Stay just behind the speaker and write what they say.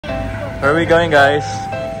Where are we going, guys?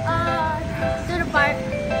 To the park.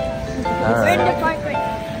 All We're in the right. park right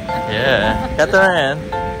now. Yeah. Catherine,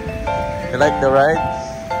 you like the rides?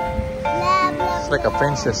 Blah, blah, It's like a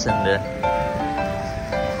princess in there.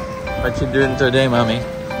 What you doing today, mommy?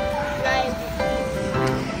 Guys.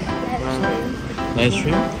 Ice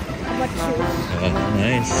cream? How about shoes? Yeah,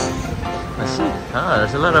 nice. Let's see. Ah,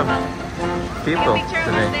 there's a lot of people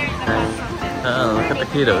today. Oh, look at the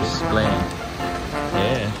kiddos playing.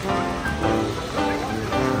 Yeah.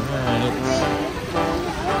 Alright.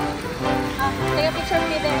 Take a picture of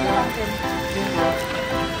me there in the mountain.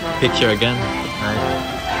 Picture again. Right.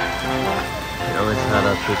 We always had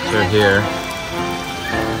a picture here.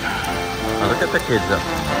 Oh, look at the kids up.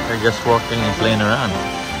 They're just walking and playing around.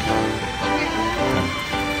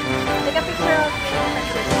 Take a picture of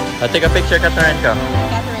me. I'll take a picture, Catherine. Catherine.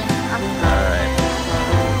 Alright.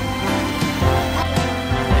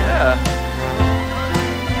 Yeah.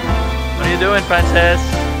 What are you doing, Princess?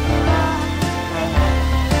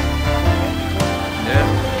 Yeah.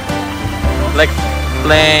 Like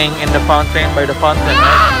playing in the fountain, by the fountain,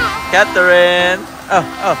 right? Catherine! Oh,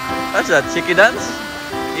 what's that? Cheeky dance?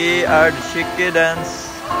 E.R. the cheeky dance.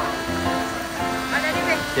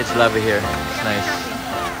 Kids love it here. It's nice.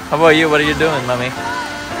 How about you? What are you doing, mommy?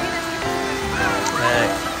 Hey.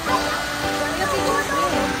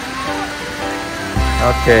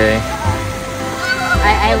 Okay.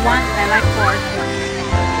 I like pork.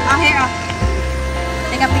 Oh, here. Oh.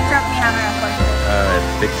 Take a picture of me having a pork. Alright,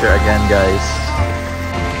 picture again, guys.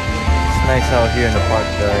 It's nice out here in the park,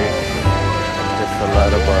 guys. There's a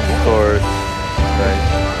lot of stores, right?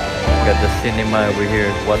 We got the cinema over here.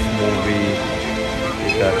 Watch movie.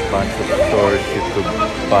 We got a bunch of stores. You could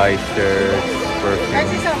buy shirts,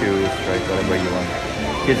 perfume, shoes, right? Whatever you want.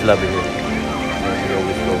 Kids love it here. We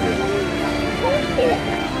always go here.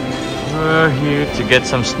 We're here to get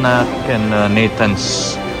some snack and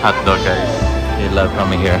Nathan's hot dog, guys. He love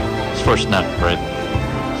coming here. It's for snack, right?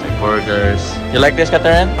 It's like burgers. You like this,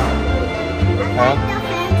 Catherine? Huh?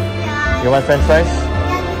 You want French fries?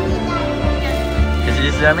 Is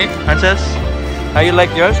this yummy, Princess? How you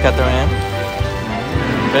like yours, Catherine?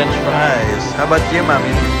 French fries. How about you,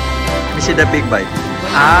 mommy? Let me see the big bite.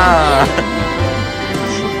 Ah!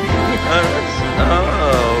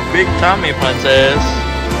 Oh, big tummy, Princess.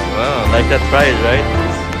 Wow, like that fries, right?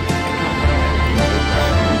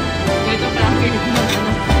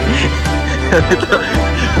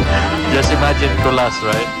 Just imagine tulas,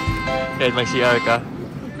 right? Kahit may CR ka.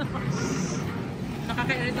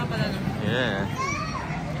 Yeah.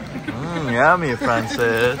 Yummy,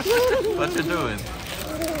 Francis. What you doing?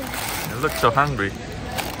 You look so hungry.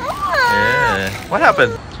 Yeah. What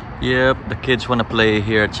happened? Yep, the kids want to play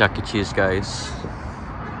here at Chuck E. Cheese, guys.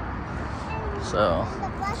 So,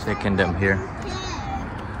 taking them here.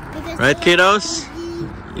 Right, kiddos?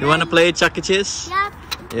 You want to play Chuck E. Cheese? Yep.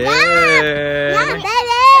 Yeah. Baby.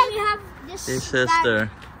 You have this. Hey, sister.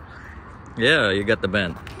 Yeah, you got the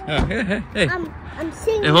band. Oh, hey. I'm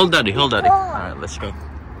singing. Hey, hold daddy. Alright, let's go.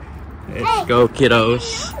 Let's go,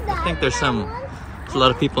 kiddos. I think there's a lot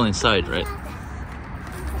of people inside, right?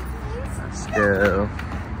 Let's go.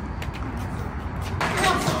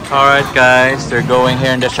 Alright, guys, they're going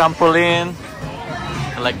here in the trampoline.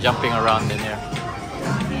 I like jumping around in here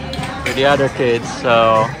with the other kids,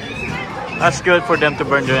 so that's good for them to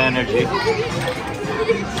burn their energy.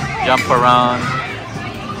 Jump around.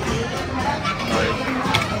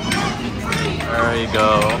 There you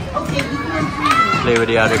go. Play with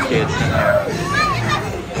the other kids in here.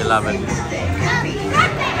 They love it.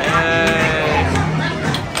 Hey.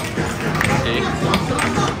 See?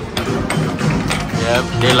 Yep,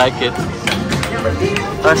 they like it.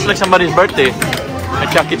 Oh, it's like somebody's birthday. A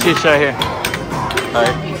Chuck E. Cheese right here.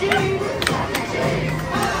 Right.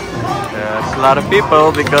 There's a lot of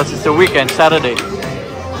people because it's a weekend, Saturday.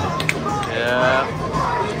 Yeah.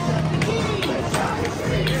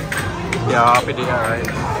 Yeah, happy they are, right?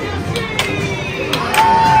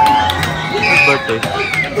 Whose birthday?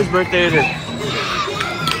 Whose birthday is it?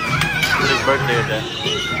 Whose birthday is it?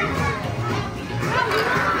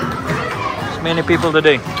 There's many people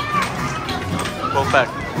today. Go back.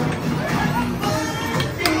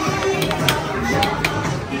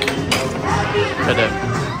 Look at them.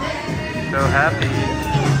 So happy.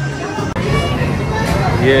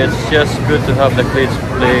 Yeah, it's just good to have the kids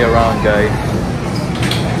play around, guys.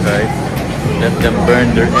 Right? Let them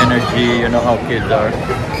burn their energy. You know how kids are.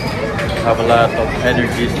 Have a lot of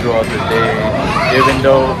energy throughout the day. Even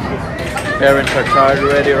though parents are tired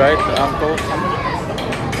already, right? The uncles.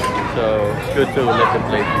 So it's good to let them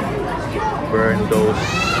play. Burn those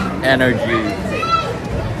energy.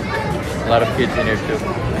 A lot of kids in here too.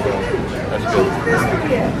 So, That's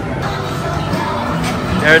good.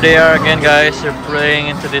 There they are again, guys. They're playing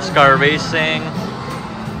into this car racing.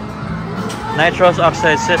 Nitrous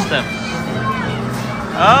oxide system.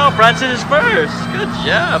 Oh, Francis is first. Good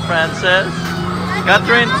job, Francis.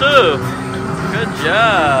 Catherine too. Good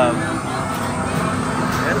job.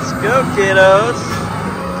 Let's go, kiddos.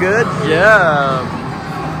 Good job.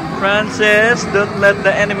 Francis, don't let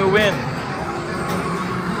the enemy win.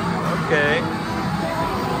 Okay.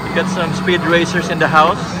 We got some speed racers in the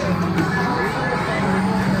house.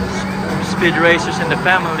 Speed racers in the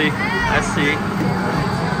family. I see.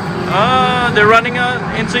 Oh, they're running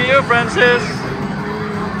into you, Francis.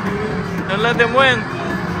 Don't let them win.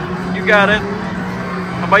 You got it.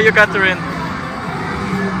 How about you, Catherine?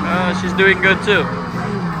 Oh, she's doing good too.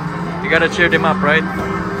 You gotta cheer them up, right?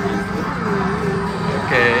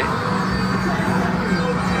 Okay.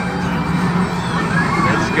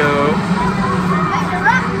 Let's go.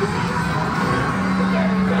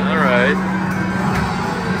 Alright.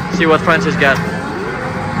 See what Francis got.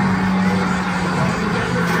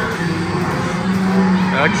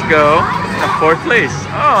 Let's go. Fourth place.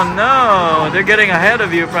 Oh no, they're getting ahead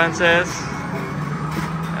of you, Francis.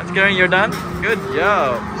 That's good. You're done. Good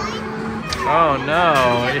job. Oh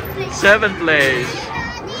no, 7th place.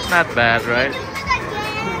 Not bad, right?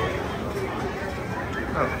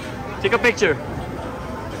 Oh. Take a picture.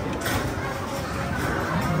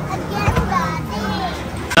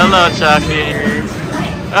 Hello, Chucky.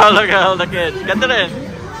 Oh, look at all the kids. Catherine.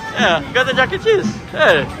 Yeah, go to Chuck E. Cheese.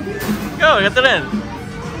 Hey, go, Catherine.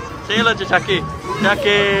 Say hello to Chucky.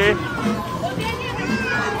 Chucky.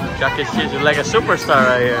 Chuck E. Cheese is like a superstar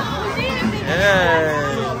right here. Yay.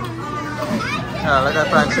 Oh, look at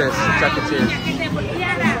Francis. Chuck E. Cheese.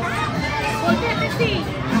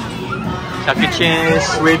 Chuck E. Cheese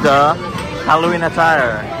with the Halloween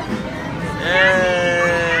attire.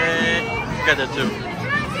 Yay. Look at the two.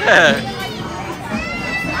 Yeah.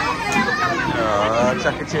 Oh,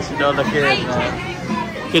 Chuck E. Cheese with all the kids.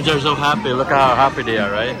 Kids are so happy. Look how happy they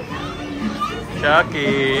are, right?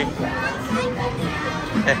 Chucky.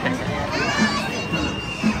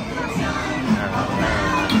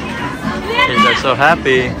 Kids are so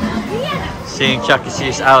happy seeing Chuck E.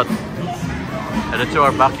 Cheese out. And the two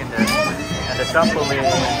are back in there. And the trampoline.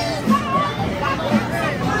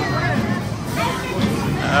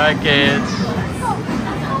 Alright, kids.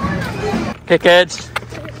 Okay, kids.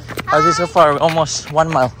 How's it so far? Almost 1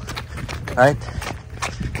 mile. Right?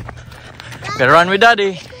 Gotta run with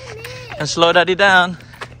Daddy. And slow Daddy down.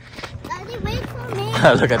 Daddy, wait for me.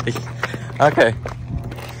 Look at this. Okay.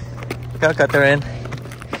 Go, Catherine.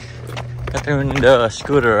 Catherine in the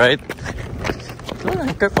scooter, right?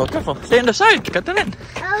 Oh, careful, careful. Stay on the side, Catherine.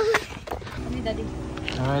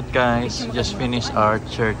 Alright, guys. Just finished our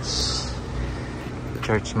church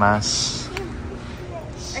mass.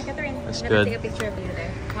 That's good. Take a picture of you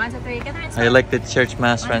there. 1, 2, 3. Catherine, I like the church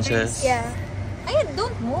mass, Francis. yeah. Ay,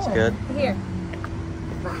 don't move. It's good. Here.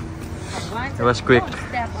 It was quick.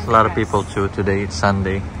 A lot of people too today. It's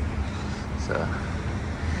Sunday. So,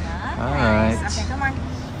 alright. Okay, come on.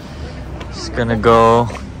 Just gonna go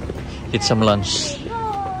eat some lunch.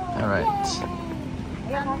 Alright.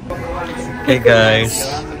 Hey guys.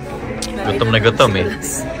 Gutom na gutom eh.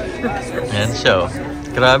 Ayan siya oh.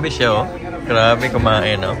 Grabe siya oh. Grabe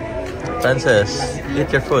kumain oh. Francis,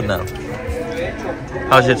 eat your food now.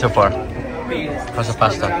 How's it so far? How's the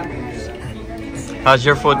pasta? How's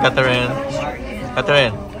your food, Catherine?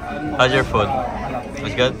 Catherine, how's your food?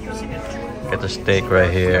 It's good? Get a steak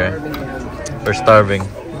right here. We're starving.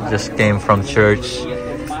 Just came from church.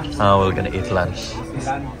 We're gonna eat lunch.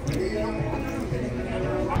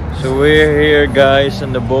 So we're here, guys,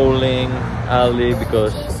 in the bowling alley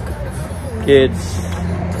because kids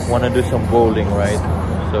want to do some bowling, right?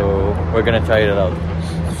 So we're gonna try it out.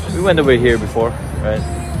 We went over here before, right?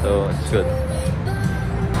 So it's good.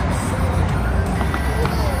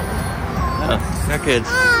 Yeah, kids.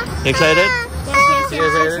 You excited? Yes, You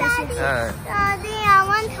excited? Alright. Daddy, I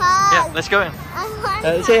want hug. Yeah, let's go in. I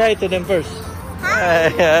want Say hi to them first. Hi.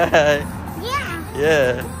 Yeah.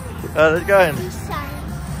 Yeah. Let's go in.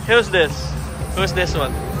 Who's this? Who's this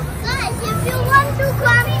one? Guys, if you want to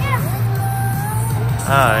come here.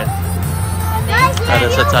 Alright. Guys,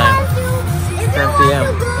 That's the time. 10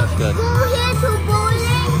 p.m. That's good. Go here to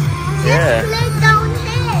bowling. Yeah. Click down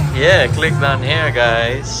here. Yeah, click down here,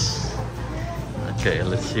 guys. Okay,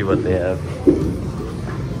 let's see what they have.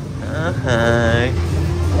 Hi.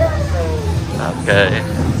 Okay.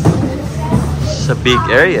 It's a big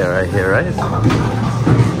area right here, right?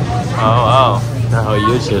 Oh, wow. That's how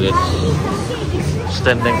huge it is.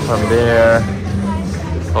 Standing from there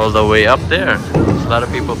all the way up there. There's a lot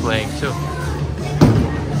of people playing too.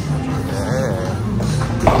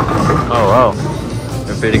 Oh wow,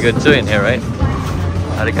 they're pretty good too in here, right?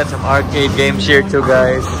 They got some arcade games here too,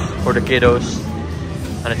 guys, for the kiddos.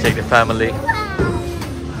 I'm gonna take the family.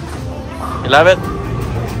 You love it?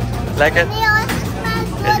 Like it?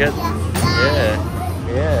 It's good? Yeah.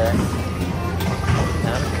 Yeah.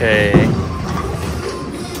 Okay.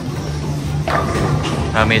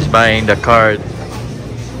 Mommy's buying the card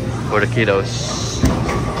for the kiddos.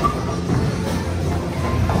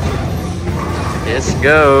 Let's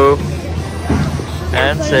go.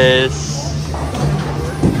 Francis.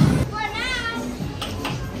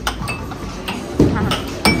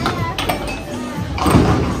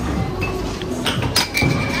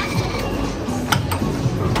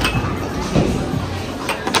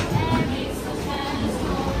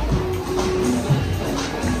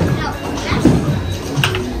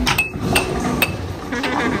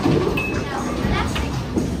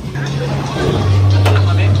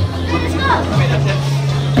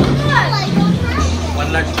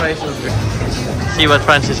 See what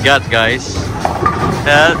Francis got, guys.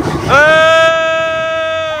 Oh,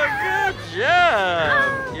 good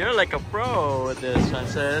job! You're like a pro with this,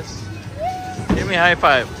 Francis. Give me a high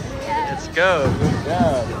five. Let's go. Good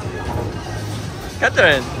job.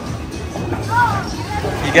 Catherine,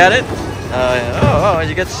 you got it?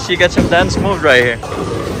 She got some dance moves right here.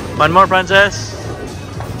 One more, Francis.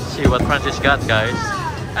 See what Francis got, guys.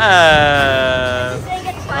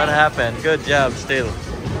 What happened? Good job, still.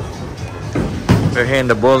 We're here in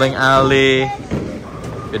the bowling alley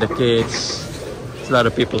with the kids. There's a lot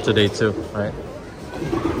of people today too, right?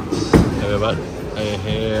 Everybody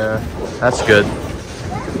here. That's good. I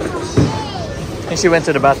think she went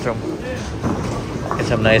to the bathroom. Get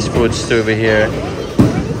some nice foods too over here.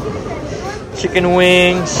 Chicken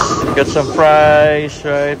wings. Got some fries,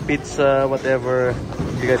 right? Pizza, whatever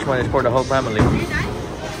you guys want. It's for the whole family.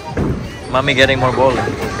 Mommy getting more bowling.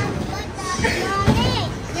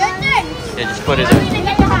 Yeah, just put it in.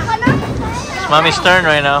 It's Mommy's turn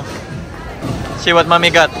right now. See what Mommy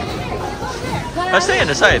got. Let's stay on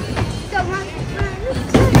the side.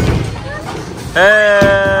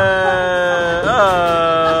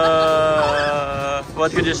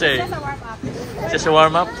 What could you say? Just a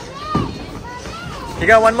warm up. You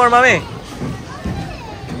got one more, Mommy.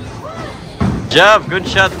 Job, good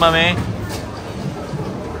shot, Mommy.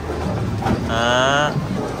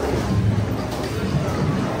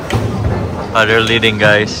 They're leading,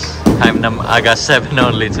 guys. Time I got 7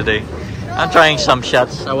 only today. I'm trying some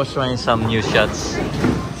shots. I was trying some new shots.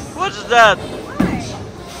 What's that?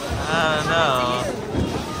 I don't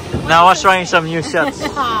know. Now I was trying some new shots.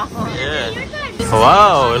 Yeah.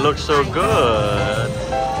 Wow, it looks so good.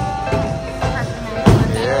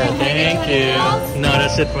 Yeah, thank you. No,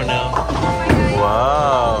 that's it for now.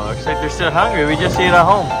 Wow, looks like they're still hungry. We just ate at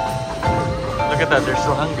home. Look at that, they're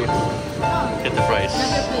still hungry. Get the fries.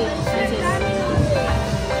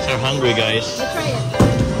 They're hungry, guys.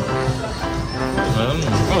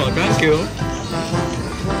 Oh, thank you.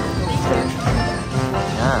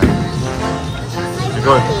 Yeah.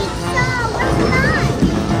 Good.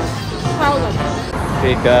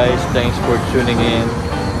 Okay, guys, thanks for tuning in.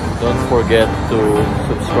 Don't forget to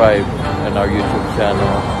subscribe on our YouTube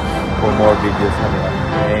channel for more videos.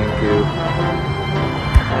 Thank you.